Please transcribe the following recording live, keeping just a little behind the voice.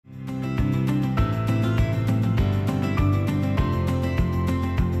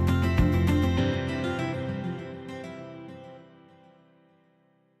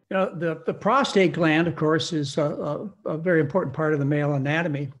The prostate gland, of course, is a very important part of the male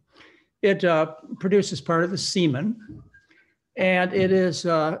anatomy. It produces part of the semen, and it is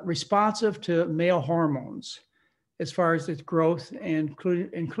responsive to male hormones as far as its growth,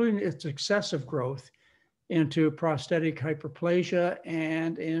 including its excessive growth into prostatic hyperplasia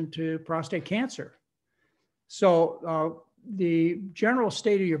and into prostate cancer. So the general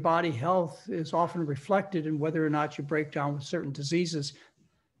state of your body health is often reflected in whether or not you break down with certain diseases,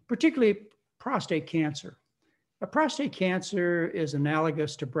 particularly prostate cancer. Prostate cancer is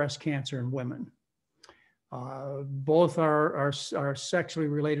analogous to breast cancer in women. Both are sexually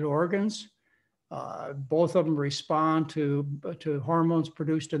related organs. Both of them respond to hormones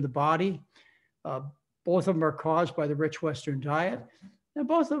produced in the body. Both of them are caused by the rich Western diet. And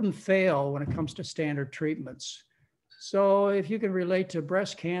both of them fail when it comes to standard treatments. So if you can relate to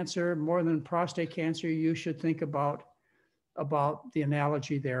breast cancer more than prostate cancer, you should think about the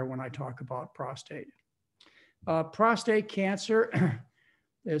analogy there when I talk about prostate. Prostate cancer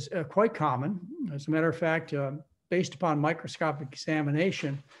is quite common. As a matter of fact, based upon microscopic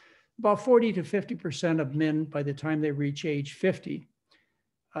examination, about 40 to 50% of men by the time they reach age 50,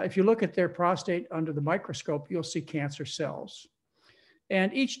 if you look at their prostate under the microscope, you'll see cancer cells.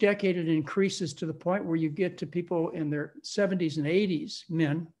 And each decade it increases to the point where you get to people in their 70s and 80s,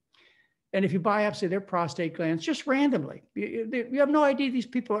 men. And if you biopsy their prostate glands just randomly, you have no idea these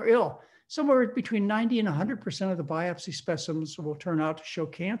people are ill. Somewhere between 90 and 100% of the biopsy specimens will turn out to show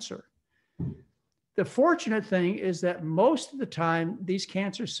cancer. The fortunate thing is that most of the time, these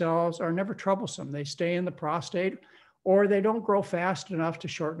cancer cells are never troublesome. They stay in the prostate, or they don't grow fast enough to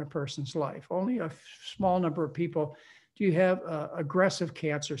shorten a person's life. Only a small number of people do you have aggressive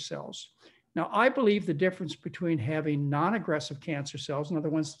cancer cells. Now, I believe the difference between having non-aggressive cancer cells, in other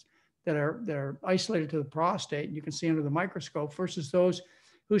ones that are isolated to the prostate, and you can see under the microscope, versus those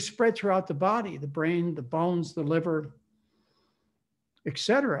who spread throughout the body, the brain, the bones, the liver, et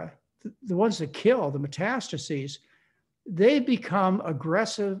cetera. The ones that kill, the metastases, they become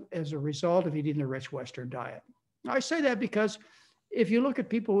aggressive as a result of eating the rich Western diet. I say that because if you look at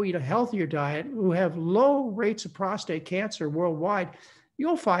people who eat a healthier diet, who have low rates of prostate cancer worldwide,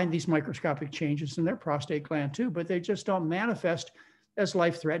 you'll find these microscopic changes in their prostate gland too, but they just don't manifest as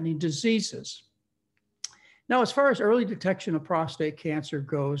life-threatening diseases. Now, as far as early detection of prostate cancer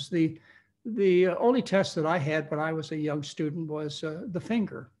goes, the only test that I had when I was a young student was the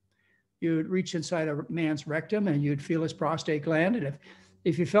finger. You'd reach inside a man's rectum and you'd feel his prostate gland. And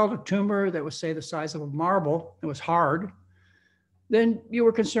if you felt a tumor that was, say, the size of a marble, it was hard, then you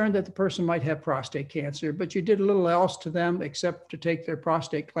were concerned that the person might have prostate cancer, but you did little else to them except to take their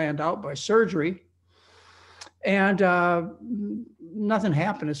prostate gland out by surgery. And nothing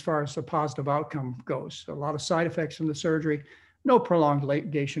happened as far as the positive outcome goes. A lot of side effects from the surgery, no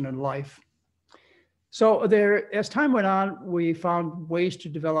prolongation in life. So there, as time went on, we found ways to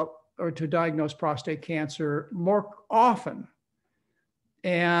develop or to diagnose prostate cancer more often.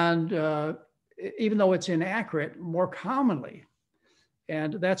 And even though it's inaccurate, more commonly.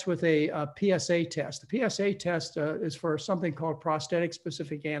 And that's with a PSA test. The PSA test is for something called prostatic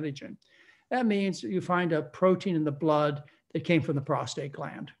specific antigen. That means you find a protein in the blood that came from the prostate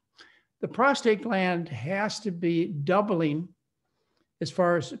gland. The prostate gland has to be doubling as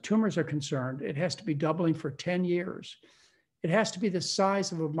far as tumors are concerned. It has to be doubling for 10 years. It has to be the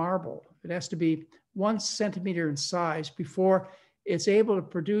size of a marble. It has to be 1 centimeter in size before it's able to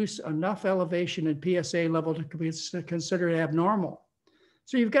produce enough elevation in PSA level to be considered abnormal.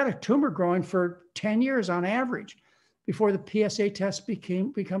 So you've got a tumor growing for 10 years on average before the PSA test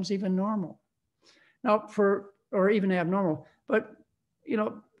becomes even normal. Now, or even abnormal. But,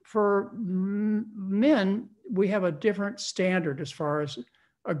 for men, we have a different standard as far as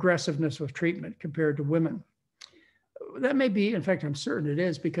aggressiveness of treatment compared to women. That may be, in fact, I'm certain it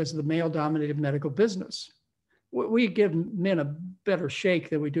is because of the male-dominated medical business. We give men a better shake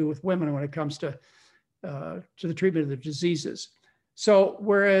than we do with women when it comes to the treatment of the diseases. So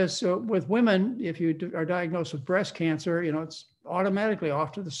whereas with women, if you are diagnosed with breast cancer, it's automatically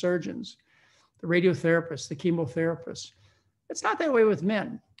off to the surgeons, the radiotherapists, the chemotherapists. It's not that way with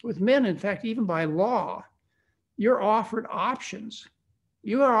men. With men, in fact, even by law, you're offered options.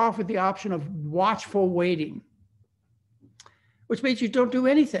 You are offered the option of watchful waiting, which means you don't do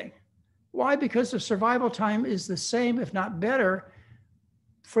anything. Why? Because the survival time is the same, if not better,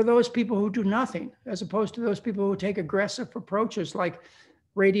 for those people who do nothing, as opposed to those people who take aggressive approaches like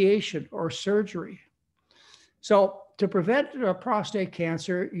radiation or surgery. So to prevent prostate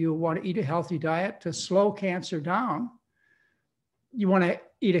cancer, you want to eat a healthy diet. To slow cancer down, you want to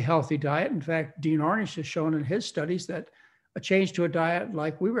eat a healthy diet. In fact, Dean Ornish has shown in his studies that A change to a diet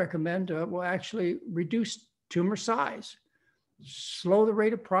like we recommend will actually reduce tumor size, slow the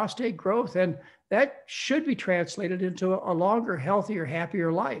rate of prostate growth, and that should be translated into a longer, healthier,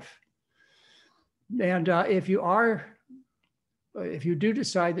 happier life. And if you do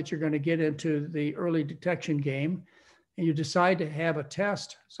decide that you're going to get into the early detection game, and you decide to have a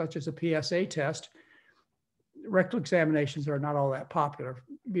test such as a PSA test, rectal examinations are not all that popular,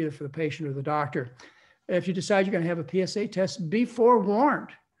 either for the patient or the doctor. If you decide you're going to have a PSA test, be forewarned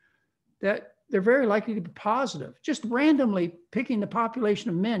that they're very likely to be positive. Just randomly picking the population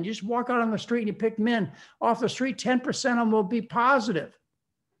of men, you just walk out on the street and you pick men off the street, 10% of them will be positive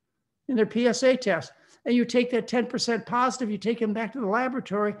in their PSA test. And you take that 10% positive, you take them back to the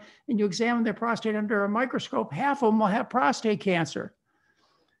laboratory and you examine their prostate under a microscope, half of them will have prostate cancer.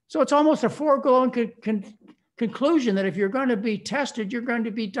 So it's almost a foregone conclusion that if you're going to be tested, you're going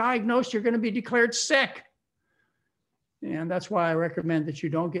to be diagnosed, you're going to be declared sick. And that's why I recommend that you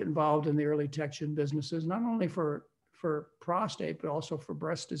don't get involved in the early detection businesses, not only for prostate, but also for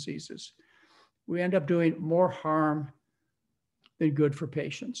breast diseases. We end up doing more harm than good for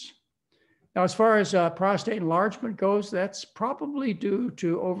patients. Now, as far as prostate enlargement goes, that's probably due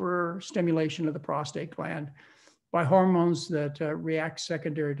to overstimulation of the prostate gland by hormones that react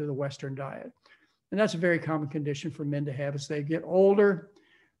secondary to the Western diet. And that's a very common condition for men to have as they get older.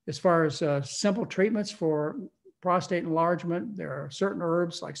 As far as simple treatments for prostate enlargement, there are certain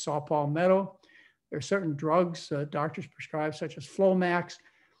herbs like saw palmetto. There are certain drugs doctors prescribe, such as Flomax.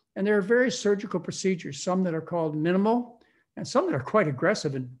 And there are various surgical procedures, some that are called minimal and some that are quite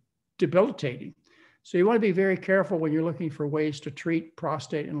aggressive and debilitating. So you want to be very careful when you're looking for ways to treat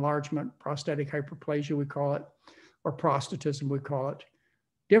prostate enlargement, prostatic hyperplasia, we call it, or prostatism, we call it.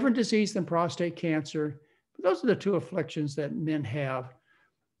 Different disease than prostate cancer, but those are the two afflictions that men have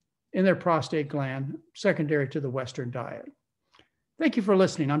in their prostate gland, secondary to the Western diet. Thank you for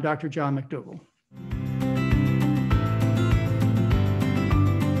listening. I'm Dr. John McDougall.